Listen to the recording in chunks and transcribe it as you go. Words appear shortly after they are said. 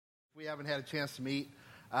We haven't had a chance to meet.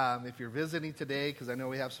 If you're visiting today, because I know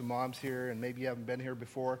we have some moms here and maybe you haven't been here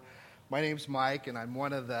before, my name's Mike and I'm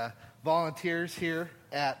one of the volunteers here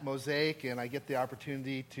at Mosaic, and I get the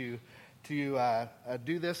opportunity to do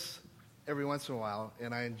this every once in a while,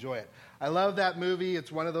 and I enjoy it. I love that movie.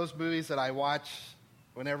 It's one of those movies that I watch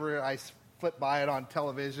whenever I flip by it on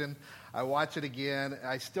television. I watch it again.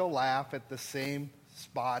 I still laugh at the same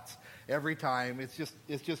spots every time.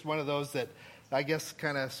 It's just one of those that I guess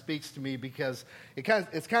kind of speaks to me, because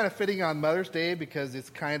it's kind of fitting on Mother's Day, because it's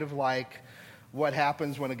kind of like what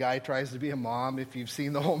happens when a guy tries to be a mom. If you've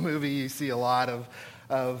seen the whole movie, you see a lot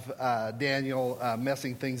of Daniel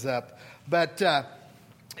messing things up. But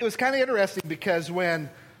it was kind of interesting, because when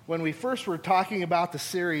we first were talking about the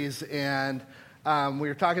series, and we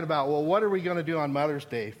were talking about, well, what are we going to do on Mother's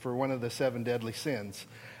Day for one of the 7 deadly sins?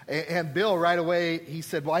 And Bill right away, he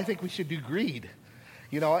said, well, I think we should do greed.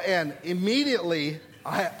 And immediately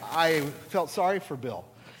I felt sorry for Bill.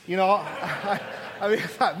 I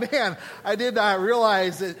thought, man, I did not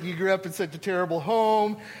realize that you grew up in such a terrible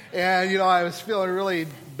home. And, I was feeling really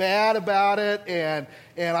bad about it. And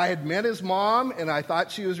I had met his mom, and I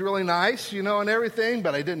thought she was really nice, and everything.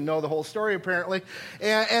 But I didn't know the whole story, apparently.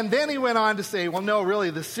 And then he went on to say, well, no, really,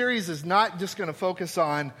 the series is not just going to focus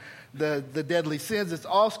on the deadly sins. It's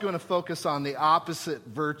also going to focus on the opposite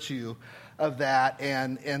virtue of that,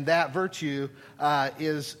 and that virtue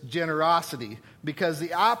is generosity, because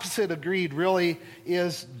the opposite of greed really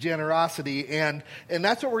is generosity, and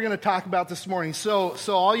that's what we're going to talk about this morning. So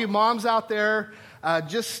all you moms out there,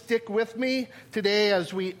 just stick with me today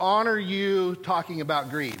as we honor you talking about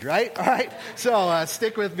greed, right? All right, so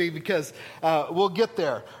stick with me, because we'll get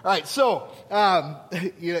there. All right, so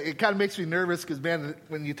it kind of makes me nervous, because, man,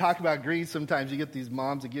 when you talk about greed, sometimes you get these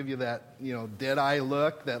moms that give you that dead eye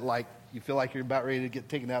look, that like you feel like you're about ready to get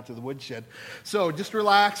taken out to the woodshed. So just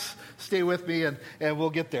relax, stay with me, and we'll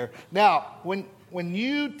get there. Now, when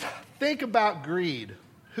you think about greed,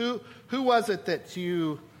 who was it that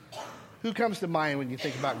who comes to mind when you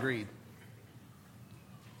think about greed?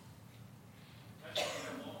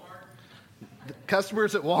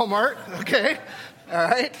 Customers at Walmart. Okay. All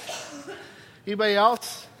right. Anybody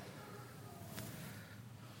else?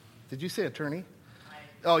 Did you say attorney?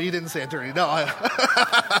 Oh, you didn't say attorney. No.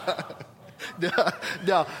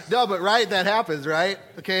 No, but right, that happens, right?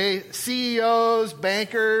 Okay, CEOs,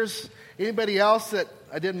 bankers, anybody else that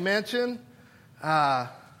I didn't mention? Okay,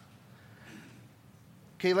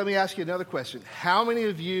 let me ask you another question. How many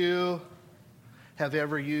of you have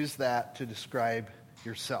ever used that to describe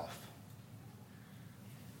yourself?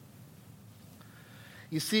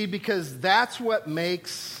 You see, because that's what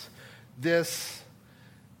makes this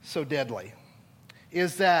so deadly,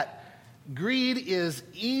 is that greed is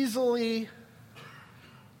easily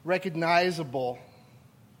recognizable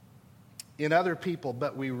in other people,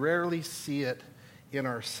 but we rarely see it in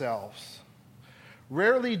ourselves.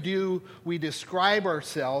 Rarely do we describe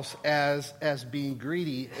ourselves as being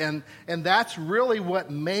greedy, and that's really what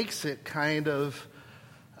makes it kind of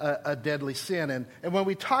a deadly sin. And when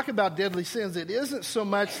we talk about deadly sins, it isn't so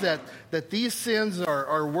much that these sins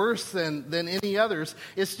are worse than any others.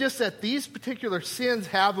 It's just that these particular sins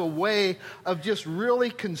have a way of just really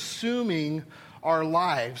consuming our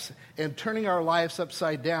lives and turning our lives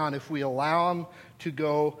upside down if we allow them to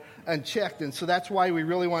go unchecked. And so that's why we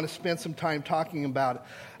really want to spend some time talking about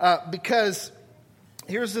it. Because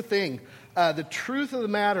here's the thing. The truth of the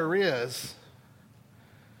matter is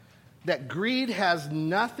that greed has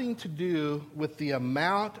nothing to do with the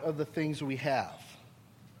amount of the things we have.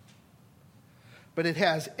 But it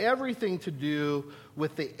has everything to do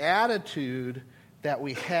with the attitude that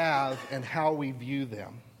we have and how we view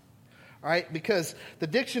them. All right? Because the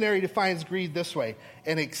dictionary defines greed this way: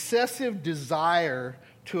 an excessive desire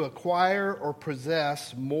to acquire or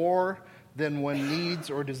possess more than one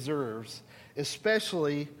needs or deserves,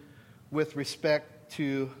 especially with respect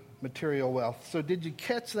to material wealth. So did you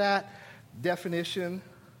catch that definition?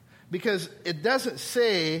 Because it doesn't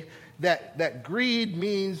say that greed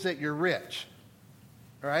means that you're rich.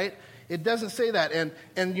 All right? It doesn't say that.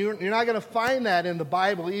 And you're not going to find that in the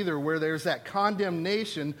Bible either, where there's that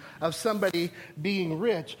condemnation of somebody being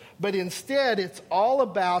rich. But instead, it's all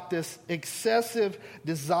about this excessive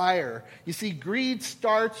desire. You see, greed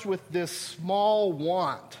starts with this small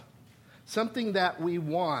want, something that we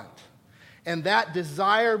want. And that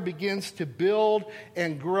desire begins to build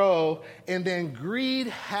and grow. And then greed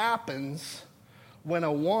happens when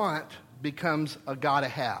a want becomes a gotta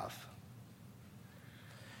have.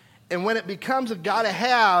 And when it becomes a gotta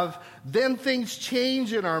have, then things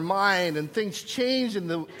change in our mind and things change in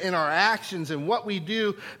our actions and what we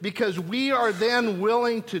do, because we are then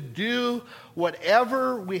willing to do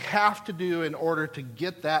whatever we have to do in order to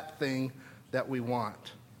get that thing that we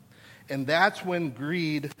want. And that's when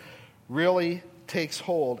greed really takes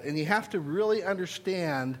hold. And you have to really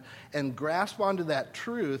understand and grasp onto that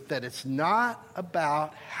truth that it's not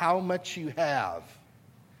about how much you have.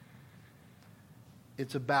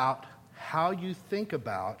 It's about how you think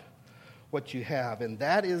about what you have. And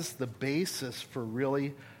that is the basis for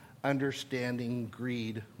really understanding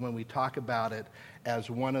greed when we talk about it as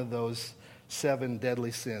one of those 7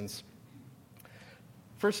 deadly sins.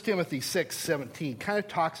 1 Timothy 6:17 kind of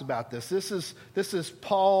talks about this. This is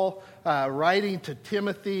Paul writing to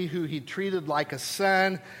Timothy, who he treated like a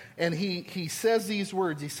son. And he says these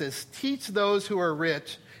words. He says, "Teach those who are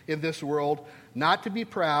rich in this world not to be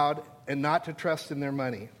proud and not to trust in their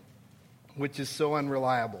money, which is so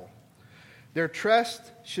unreliable. Their trust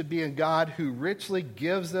should be in God, who richly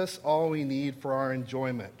gives us all we need for our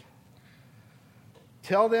enjoyment.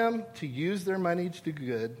 Tell them to use their money to do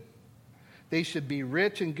good. They should be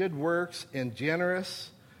rich in good works and generous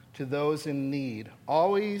to those in need,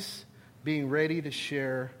 always being ready to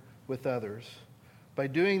share with others. By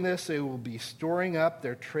doing this, they will be storing up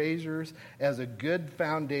their treasures as a good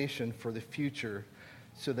foundation for the future,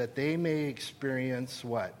 so that they may experience"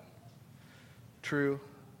 what? True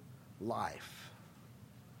life.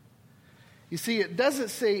 You see, it doesn't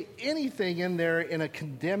say anything in there in a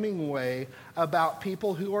condemning way about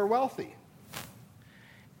people who are wealthy.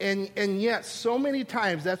 And yet, so many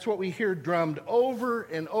times, that's what we hear drummed over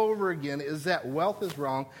and over again, is that wealth is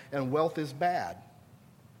wrong and wealth is bad.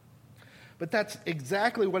 But that's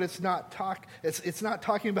exactly what it's not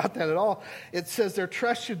talking about that at all. It says their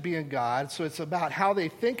trust should be in God, so it's about how they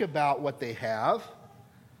think about what they have.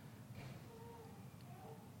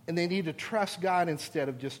 And they need to trust God instead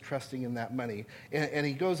of just trusting in that money. And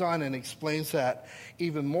he goes on and explains that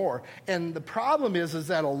even more. And the problem is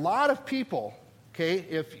that a lot of people, okay,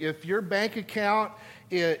 if your bank account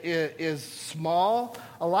is small,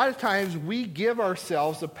 a lot of times we give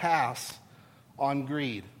ourselves a pass on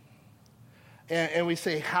greed. And we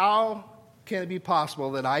say, how can it be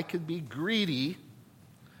possible that I could be greedy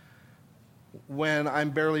when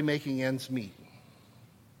I'm barely making ends meet?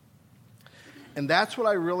 And that's what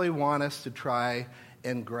I really want us to try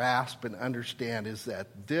and grasp and understand, is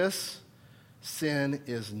that this sin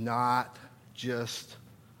is not just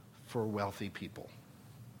for wealthy people.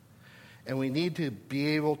 And we need to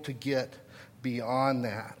be able to get beyond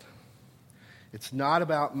that. It's not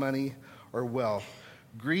about money or wealth.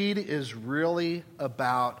 Greed is really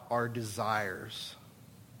about our desires.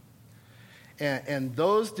 And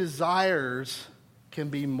those desires can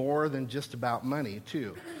be more than just about money,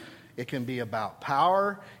 too. It can be about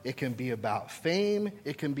power. It can be about fame.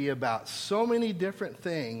 It can be about so many different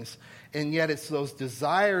things. And yet it's those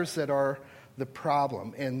desires that are the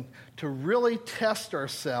problem. And to really test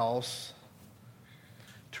ourselves,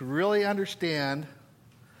 to really understand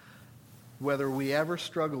whether we ever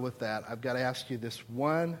struggle with that, I've got to ask you this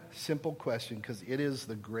one simple question, because it is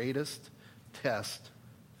the greatest test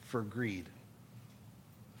for greed.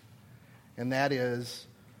 And that is,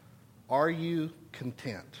 are you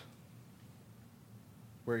content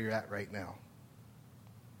where you're at right now?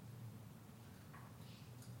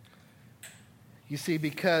 You see,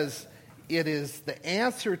 because it is the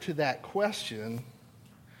answer to that question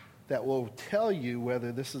that will tell you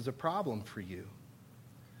whether this is a problem for you.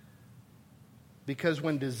 Because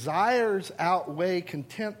when desires outweigh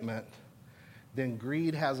contentment, then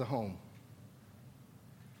greed has a home.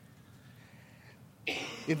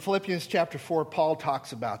 In Philippians chapter 4, Paul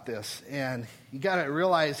talks about this. And you got to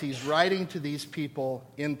realize he's writing to these people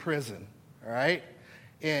in prison. All right?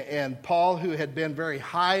 And Paul, who had been very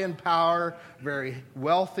high in power, very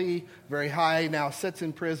wealthy, very high, now sits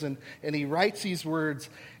in prison. And he writes these words.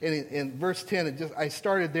 And in verse 10, I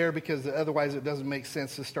started there because otherwise it doesn't make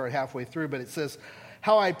sense to start halfway through. But it says,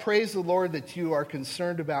 "How I praise the Lord that you are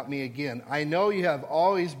concerned about me again. I know you have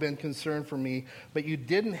always been concerned for me, but you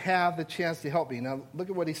didn't have the chance to help me." Now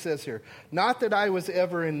look at what he says here. "Not that I was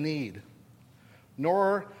ever in need,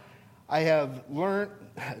 nor I have learned,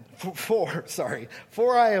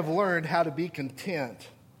 for I have learned how to be content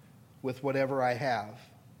with whatever I have.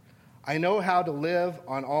 I know how to live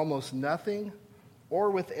on almost nothing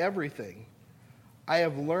or with everything. I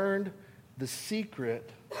have learned the secret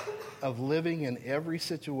of living in every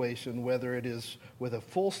situation, whether it is with a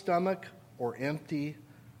full stomach or empty,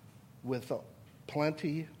 with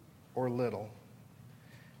plenty or little."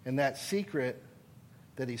 And that secret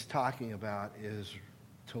that he's talking about is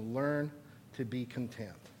to learn to be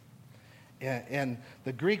content. And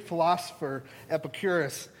the Greek philosopher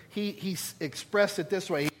Epicurus, he expressed it this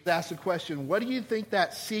way. He asked the question, what do you think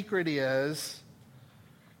that secret is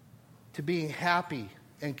to being happy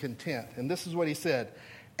and content? And this is what he said: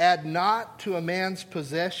 add not to a man's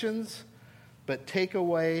possessions, but take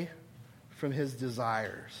away from his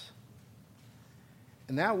desires.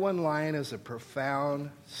 And that one line is a profound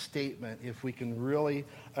statement if we can really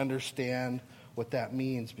understand what that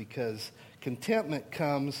means, because contentment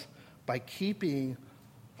comes by keeping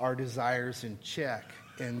our desires in check,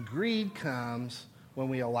 and greed comes when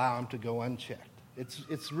we allow them to go unchecked.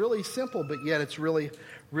 It's really simple, but yet it's really,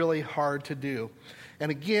 really hard to do.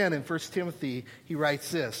 And again, in 1 Timothy, he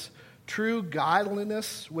writes this: true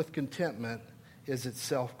godliness with contentment is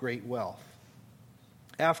itself great wealth.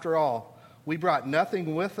 After all, we brought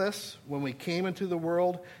nothing with us when we came into the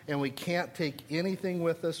world, and we can't take anything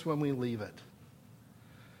with us when we leave it.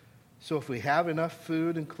 So if we have enough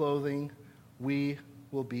food and clothing, we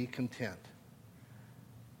will be content.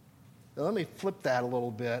 Now let me flip that a little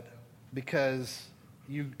bit, because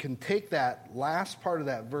you can take that last part of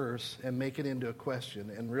that verse and make it into a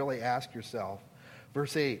question and really ask yourself.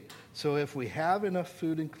 Verse 8, so if we have enough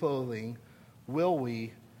food and clothing, will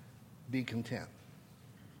we be content?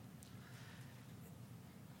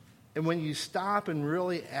 And when you stop and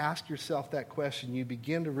really ask yourself that question, you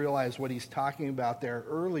begin to realize what he's talking about there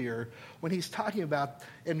earlier, when he's talking about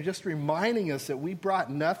and just reminding us that we brought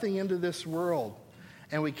nothing into this world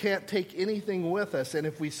and we can't take anything with us. And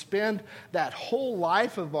if we spend that whole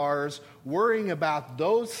life of ours worrying about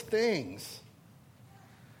those things,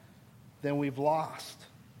 then we've lost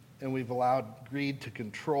and we've allowed greed to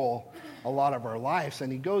control a lot of our lives.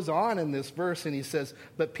 And he goes on in this verse and he says,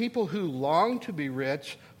 but people who long to be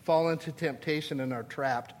rich fall into temptation and are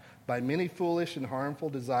trapped by many foolish and harmful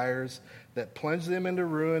desires that plunge them into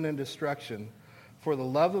ruin and destruction. For the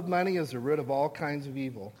love of money is the root of all kinds of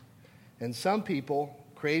evil. And some people,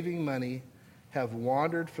 craving money, have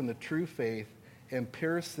wandered from the true faith and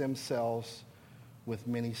pierced themselves with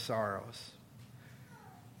many sorrows.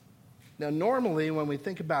 Now, normally when we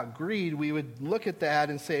think about greed, we would look at that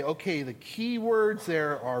and say, okay, the key words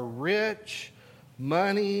there are rich,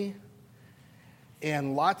 money,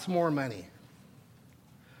 and lots more money.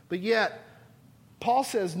 But yet, Paul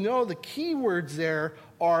says, no, the key words there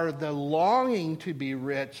are the longing to be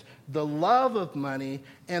rich, the love of money,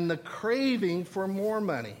 and the craving for more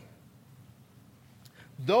money.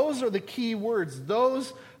 Those are the key words.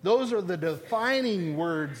 Those are the defining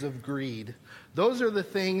words of greed. Those are the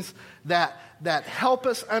things that help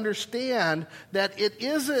us understand that it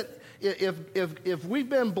isn't, if we've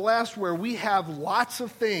been blessed where we have lots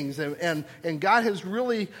of things and God has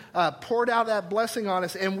really poured out that blessing on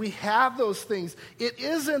us and we have those things,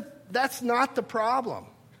 that's not the problem.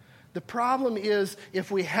 The problem is if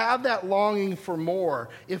we have that longing for more,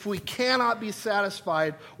 if we cannot be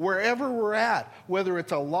satisfied wherever we're at, whether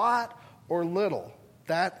it's a lot or little,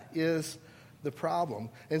 that is the problem.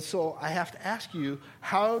 And so I have to ask you,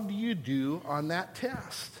 how do you do on that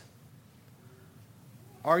test?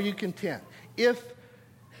 Are you content? If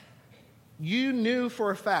you knew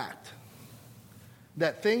for a fact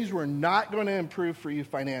that things were not going to improve for you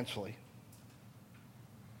financially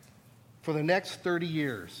for the next 30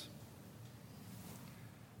 years,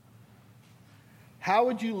 how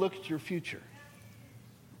would you look at your future?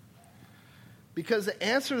 Because the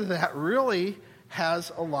answer to that really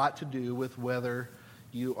has a lot to do with whether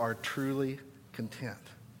you are truly content.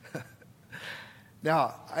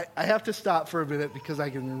 Now, I have to stop for a minute because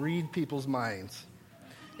I can read people's minds.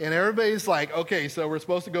 And everybody's like, okay, so we're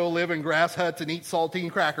supposed to go live in grass huts and eat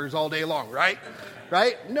saltine crackers all day long, right?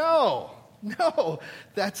 Right? No,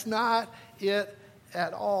 that's not it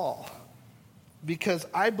at all. Because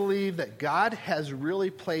I believe that God has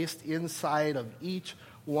really placed inside of each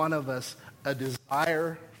one of us a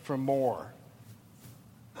desire for more.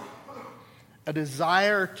 A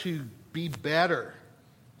desire to be better.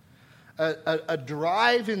 A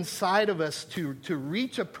drive inside of us to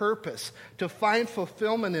reach a purpose, to find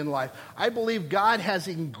fulfillment in life. I believe God has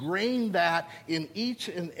ingrained that in each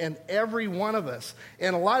and every one of us.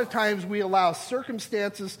 And a lot of times we allow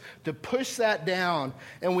circumstances to push that down,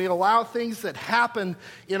 and we allow things that happen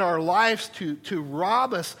in our lives to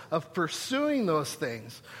rob us of pursuing those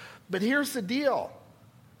things. But here's the deal.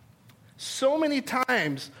 So many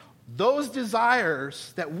times, those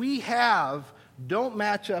desires that we have don't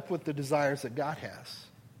match up with the desires that God has.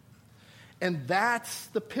 And that's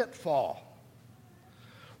the pitfall.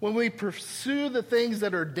 When we pursue the things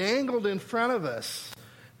that are dangled in front of us,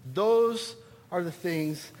 those are the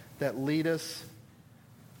things that lead us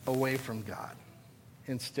away from God.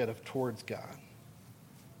 instead of towards God.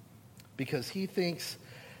 Because he thinks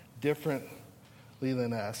differently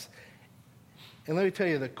than us. And let me tell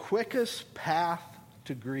you, the quickest path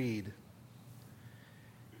to greed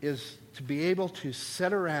is to be able to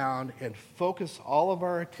sit around and focus all of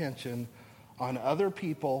our attention on other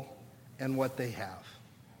people and what they have.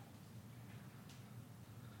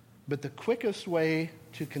 But the quickest way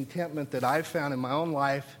to contentment that I've found in my own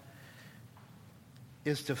life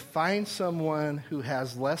is to find someone who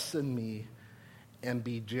has less than me and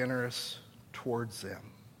be generous towards them.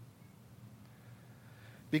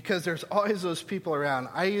 Because there's always those people around.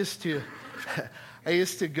 I used to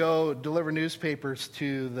go deliver newspapers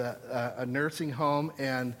to a nursing home,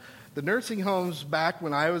 and the nursing homes back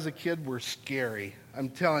when I was a kid were scary. I'm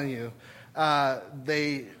telling you,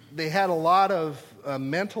 they had a lot of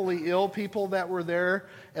mentally ill people that were there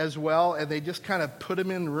as well, and they just kind of put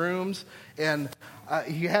them in rooms, and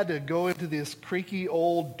you had to go into this creaky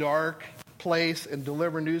old dark place and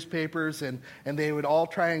deliver newspapers, and they would all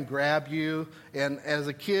try and grab you, and as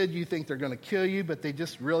a kid you think they're going to kill you, but they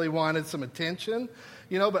just really wanted some attention,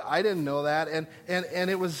 but I didn't know that, and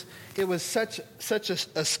it was such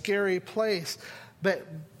a scary place, but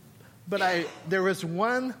there was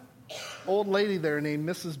one old lady there named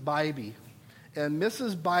Mrs. Bybee, and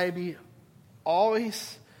Mrs. Bybee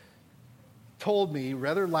always told me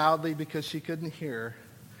rather loudly, because she couldn't hear,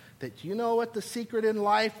 that you know what the secret in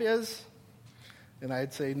life is? And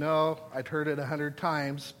I'd say, no. I'd heard it 100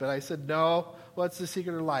 times, but I said, no. What's the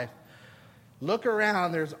secret of life? Look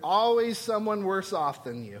around. There's always someone worse off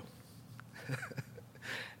than you.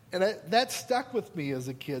 And that stuck with me as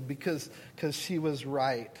a kid because she was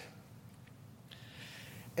right.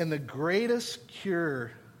 And the greatest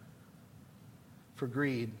cure for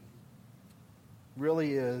greed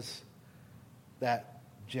really is that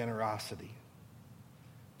generosity.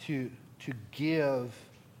 To give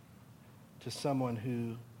to someone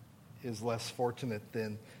who is less fortunate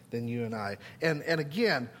than you and I. And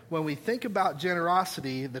again, when we think about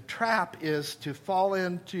generosity, the trap is to fall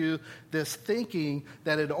into this thinking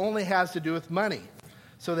that it only has to do with money.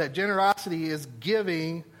 So that generosity is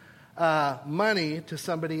giving money to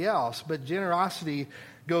somebody else. But generosity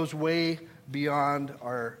goes way beyond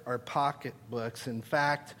our pocketbooks. In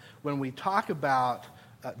fact, when we talk about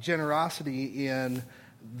generosity in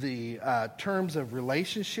the terms of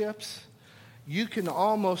relationships, you can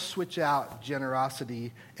almost switch out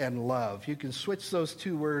generosity and love. You can switch those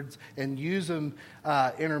two words and use them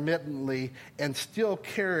intermittently and still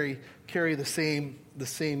carry the same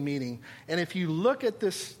meaning. And if you look at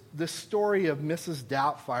this story of Mrs.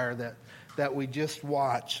 Doubtfire that we just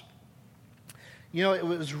watched, it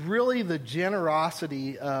was really the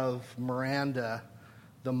generosity of Miranda,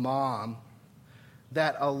 the mom,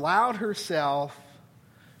 that allowed herself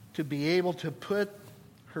to be able to put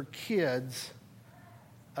her kids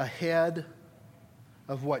ahead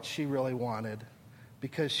of what she really wanted,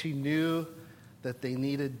 because she knew that they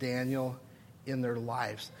needed Daniel in their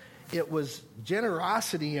lives. It was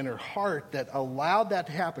generosity in her heart that allowed that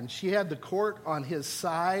to happen. She had the court on her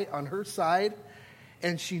side,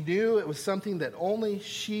 and she knew it was something that only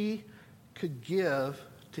she could give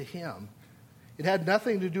to him. It had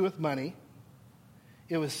nothing to do with money.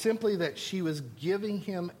 It was simply that she was giving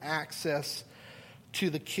him access to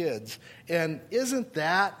the kids. And isn't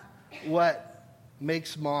that what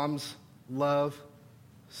makes mom's love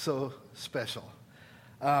so special?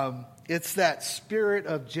 It's that spirit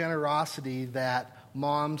of generosity that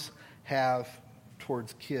moms have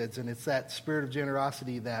towards kids. And it's that spirit of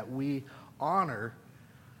generosity that we honor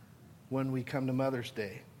when we come to Mother's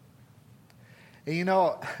Day. And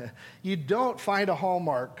you don't find a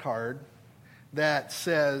Hallmark card that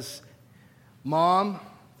says, Mom,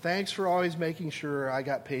 thanks for always making sure I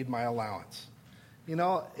got paid my allowance.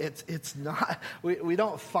 It's not, we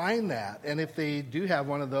don't find that. And if they do have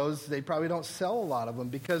one of those, they probably don't sell a lot of them,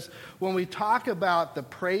 because when we talk about the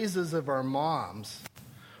praises of our moms,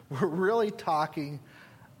 we're really talking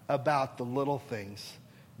about the little things,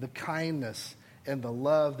 the kindness and the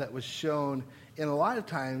love that was shown in a lot of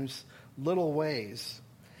times little ways.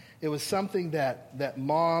 It was something that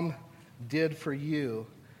mom did for you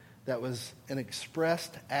that was an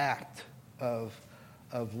expressed act of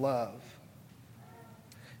love.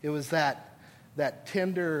 It was that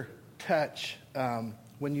tender touch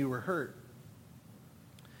when you were hurt.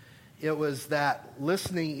 It was that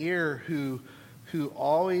listening ear who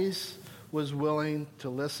always was willing to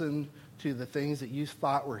listen to the things that you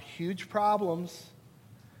thought were huge problems,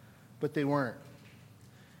 but they weren't.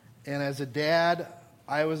 And as a dad,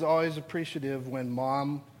 I was always appreciative when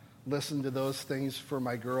Mom listened to those things for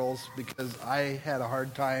my girls, because I had a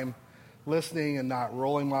hard time listening and not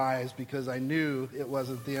rolling my eyes because I knew it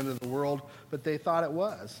wasn't the end of the world, but they thought it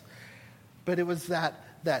was. But it was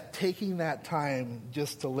that taking that time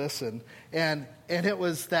just to listen. And it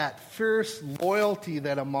was that fierce loyalty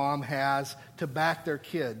that a mom has to back their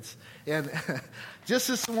kids. And just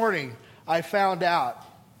this morning, I found out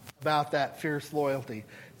about that fierce loyalty.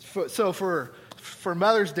 So for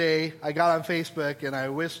Mother's Day, I got on Facebook and I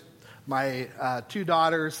wished my 2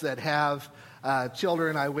 daughters that have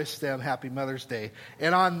children, I wish them Happy Mother's Day.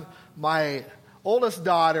 And on my oldest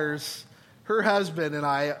daughter's, her husband and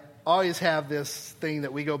I always have this thing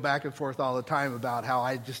that we go back and forth all the time about how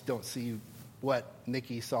I just don't see what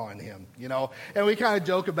Nikki saw in him, you know. And we kind of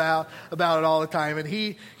joke about it all the time, and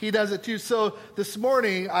he does it too. So this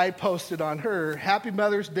morning I posted on her, Happy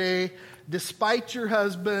Mother's Day. Despite your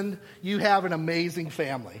husband, you have an amazing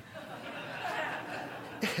family.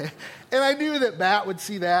 And I knew that Matt would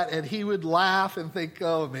see that, and he would laugh and think,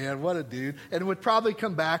 oh, man, what a dude. And would probably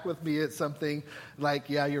come back with me at something like,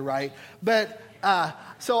 yeah, you're right. But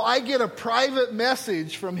so I get a private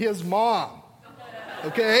message from his mom,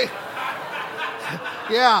 okay?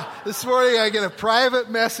 Yeah, this morning I get a private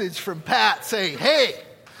message from Pat saying, hey,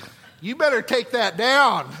 you better take that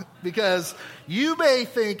down because you may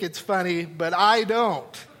think it's funny, but I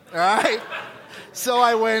don't, all right? So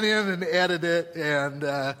I went in and edited it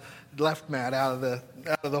and left Matt out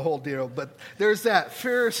of the whole deal. But there's that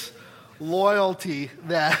fierce loyalty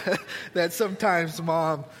that sometimes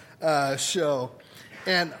mom show.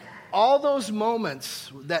 And all those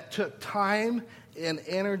moments that took time and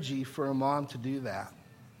energy for a mom to do that,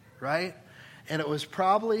 right? And it was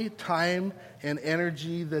probably time and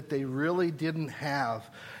energy that they really didn't have.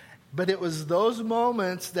 But it was those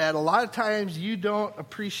moments that a lot of times you don't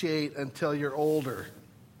appreciate until you're older,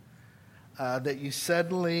 that you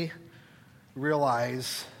suddenly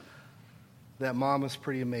realize that mom was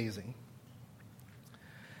pretty amazing.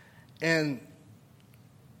 And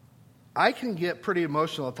I can get pretty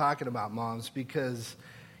emotional talking about moms because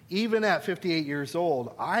even at 58 years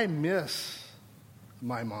old, I miss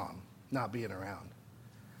my mom not being around.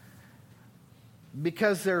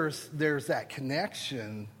 Because there's that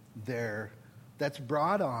connection there that's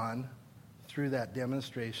brought on through that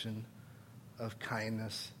demonstration of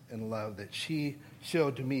kindness and love that she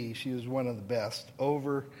showed to me. She was one of the best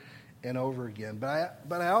over and over again.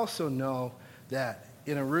 But I also know that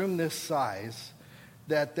in a room this size,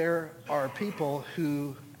 that there are people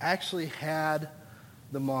who actually had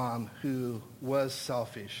the mom who was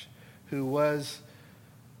selfish, who was,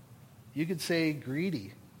 you could say,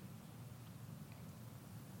 greedy,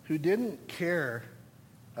 who didn't care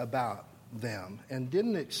about them and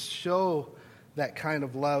didn't show that kind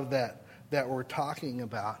of love that we're talking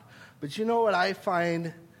about. But you know what I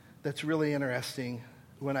find that's really interesting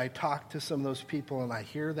when I talk to some of those people and I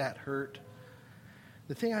hear that hurt?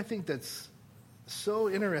 The thing I think that's so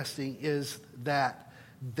interesting is that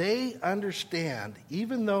they understand,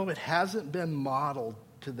 even though it hasn't been modeled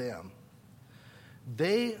to them,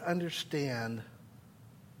 they understand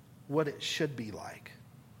what it should be like.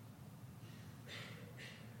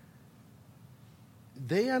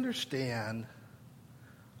 They understand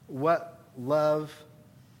what love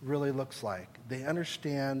really looks like. They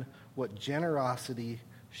understand what generosity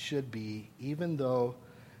should be, even though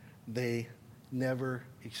they never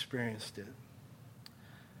experienced it.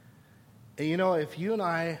 And you know, if you and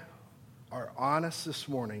I are honest this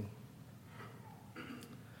morning,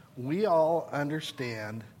 we all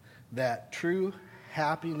understand that true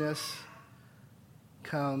happiness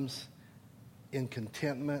comes in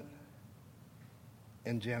contentment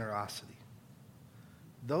and generosity.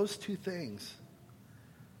 Those two things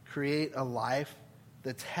create a life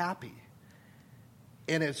that's happy.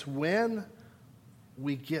 And it's when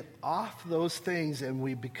we get off those things and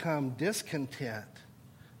we become discontent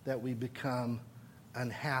that we become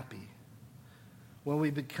unhappy. When we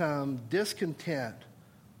become discontent,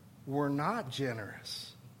 we're not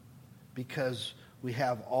generous because we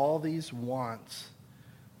have all these wants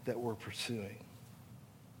that we're pursuing.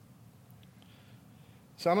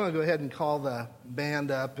 So I'm going to go ahead and call the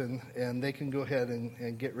band up, and they can go ahead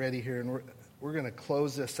and get ready here. And we're going to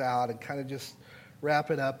close this out and kind of just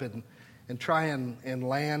wrap it up and try and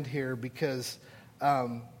land here because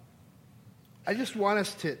I just want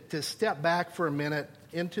us to step back for a minute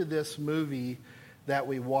into this movie that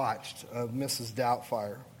we watched of Mrs.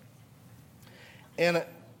 Doubtfire. And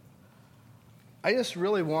I just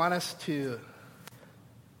really want us to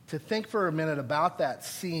think for a minute about that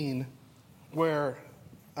scene where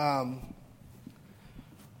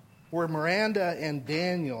Miranda and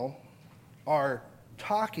Daniel are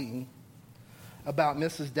talking about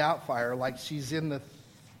Mrs. Doubtfire like she's in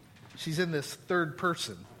she's in this third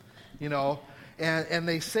person, you know. And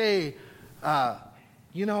they say,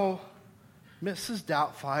 you know, Mrs.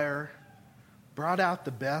 Doubtfire brought out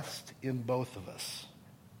the best in both of us.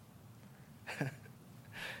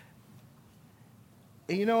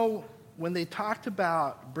 And you know, when they talked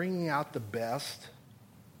about bringing out the best,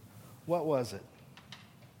 what was it?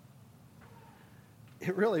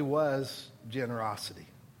 It really was generosity.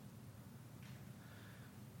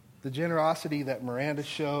 The generosity that Miranda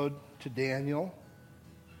showed to Daniel,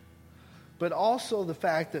 but also the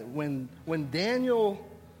fact that when Daniel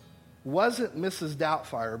wasn't Mrs.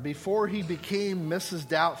 Doubtfire, before he became Mrs.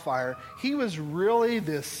 Doubtfire, he was really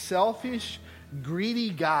this selfish, greedy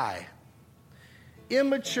guy.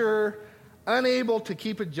 Immature, unable to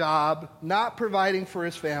keep a job, not providing for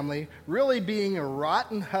his family, really being a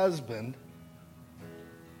rotten husband.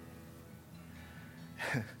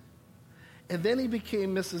 And then he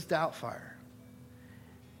became Mrs. Doubtfire.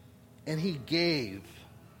 And he gave.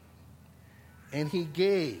 And he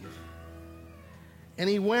gave. And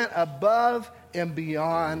he went above and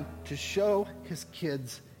beyond to show his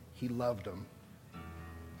kids he loved them.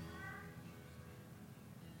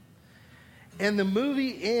 And the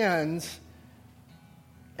movie ends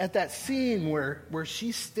at that scene where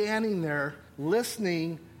she's standing there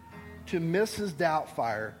listening to Mrs.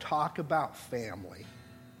 Doubtfire talk about family.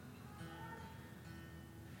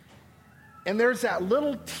 And there's that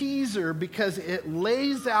little teaser because it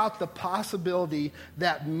lays out the possibility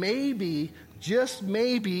that maybe, just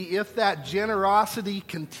maybe, if that generosity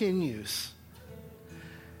continues,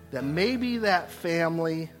 that maybe that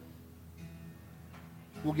family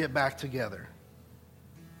will get back together.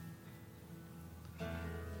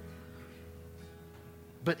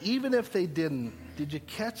 But even if they didn't, did you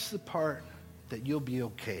catch the part that you'll be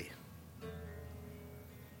okay?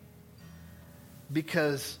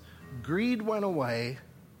 Because greed went away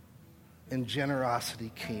and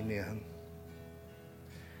generosity came in.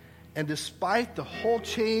 And despite the whole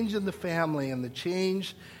change in the family and the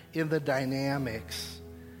change in the dynamics,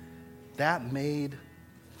 that made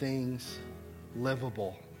things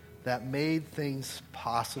livable. That made things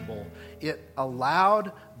possible. It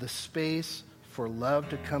allowed the space for love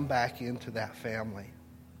to come back into that family.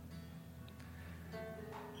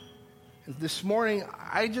 This morning,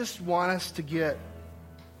 I just want us to get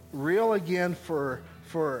real again for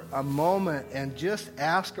a moment and just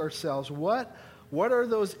ask ourselves, what are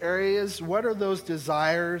those areas, what are those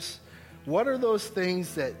desires, what are those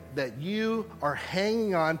things that you are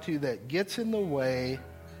hanging on to that gets in the way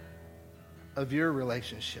of your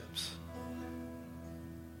relationships?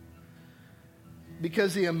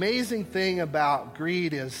 Because the amazing thing about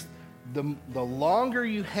greed is the longer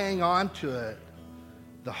you hang on to it,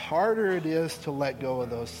 the harder it is to let go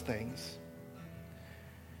of those things.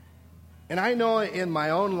 And I know in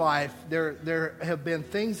my own life, there have been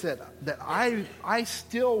things that I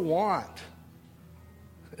still want.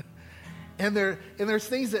 and there's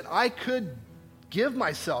things that I could give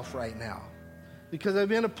myself right now because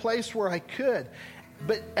I'm in a place where I could.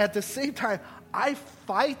 But at the same time, I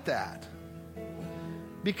fight that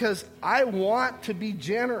because I want to be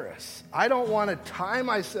generous. I don't want to tie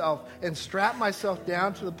myself and strap myself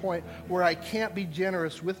down to the point where I can't be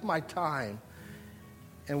generous with my time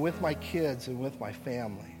and with my kids and with my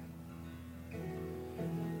family.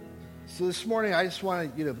 So this morning, I just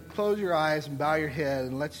want you to close your eyes and bow your head,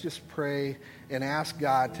 and let's just pray and ask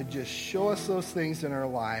God to just show us those things in our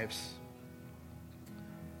lives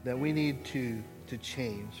that we need to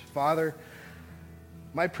change. Father,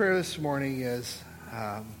 my prayer this morning is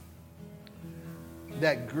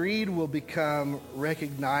that greed will become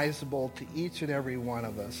recognizable to each and every one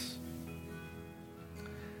of us.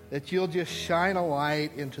 That you'll just shine a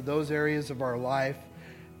light into those areas of our life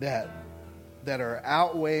that are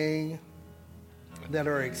outweighing, that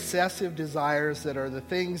are excessive desires, that are the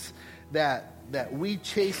things that we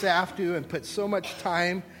chase after and put so much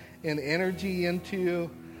time and energy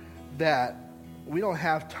into that we don't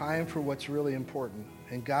have time for what's really important.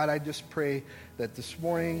 And God, I just pray that this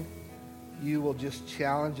morning you will just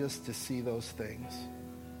challenge us to see those things.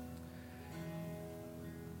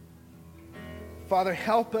 Father,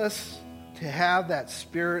 help us to have that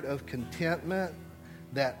spirit of contentment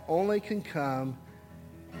that only can come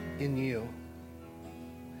in you.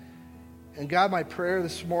 And God, my prayer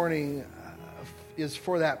this morning is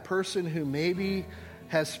for that person who maybe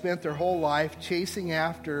has spent their whole life chasing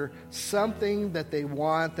after something that they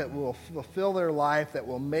want that will fulfill their life, that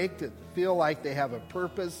will make it feel like they have a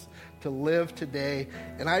purpose to live today.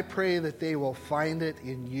 And I pray that they will find it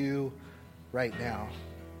in you right now.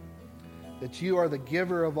 That you are the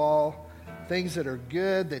giver of all things that are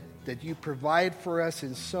good, that you provide for us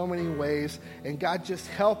in so many ways. And God, just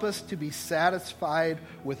help us to be satisfied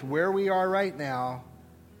with where we are right now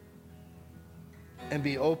and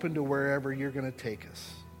be open to wherever you're going to take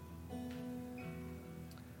us.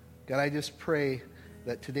 God, I just pray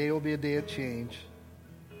that today will be a day of change,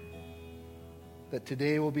 that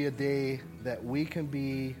today will be a day that we can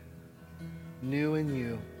be new in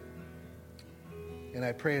you. And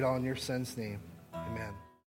I pray it all in your Son's name. Amen.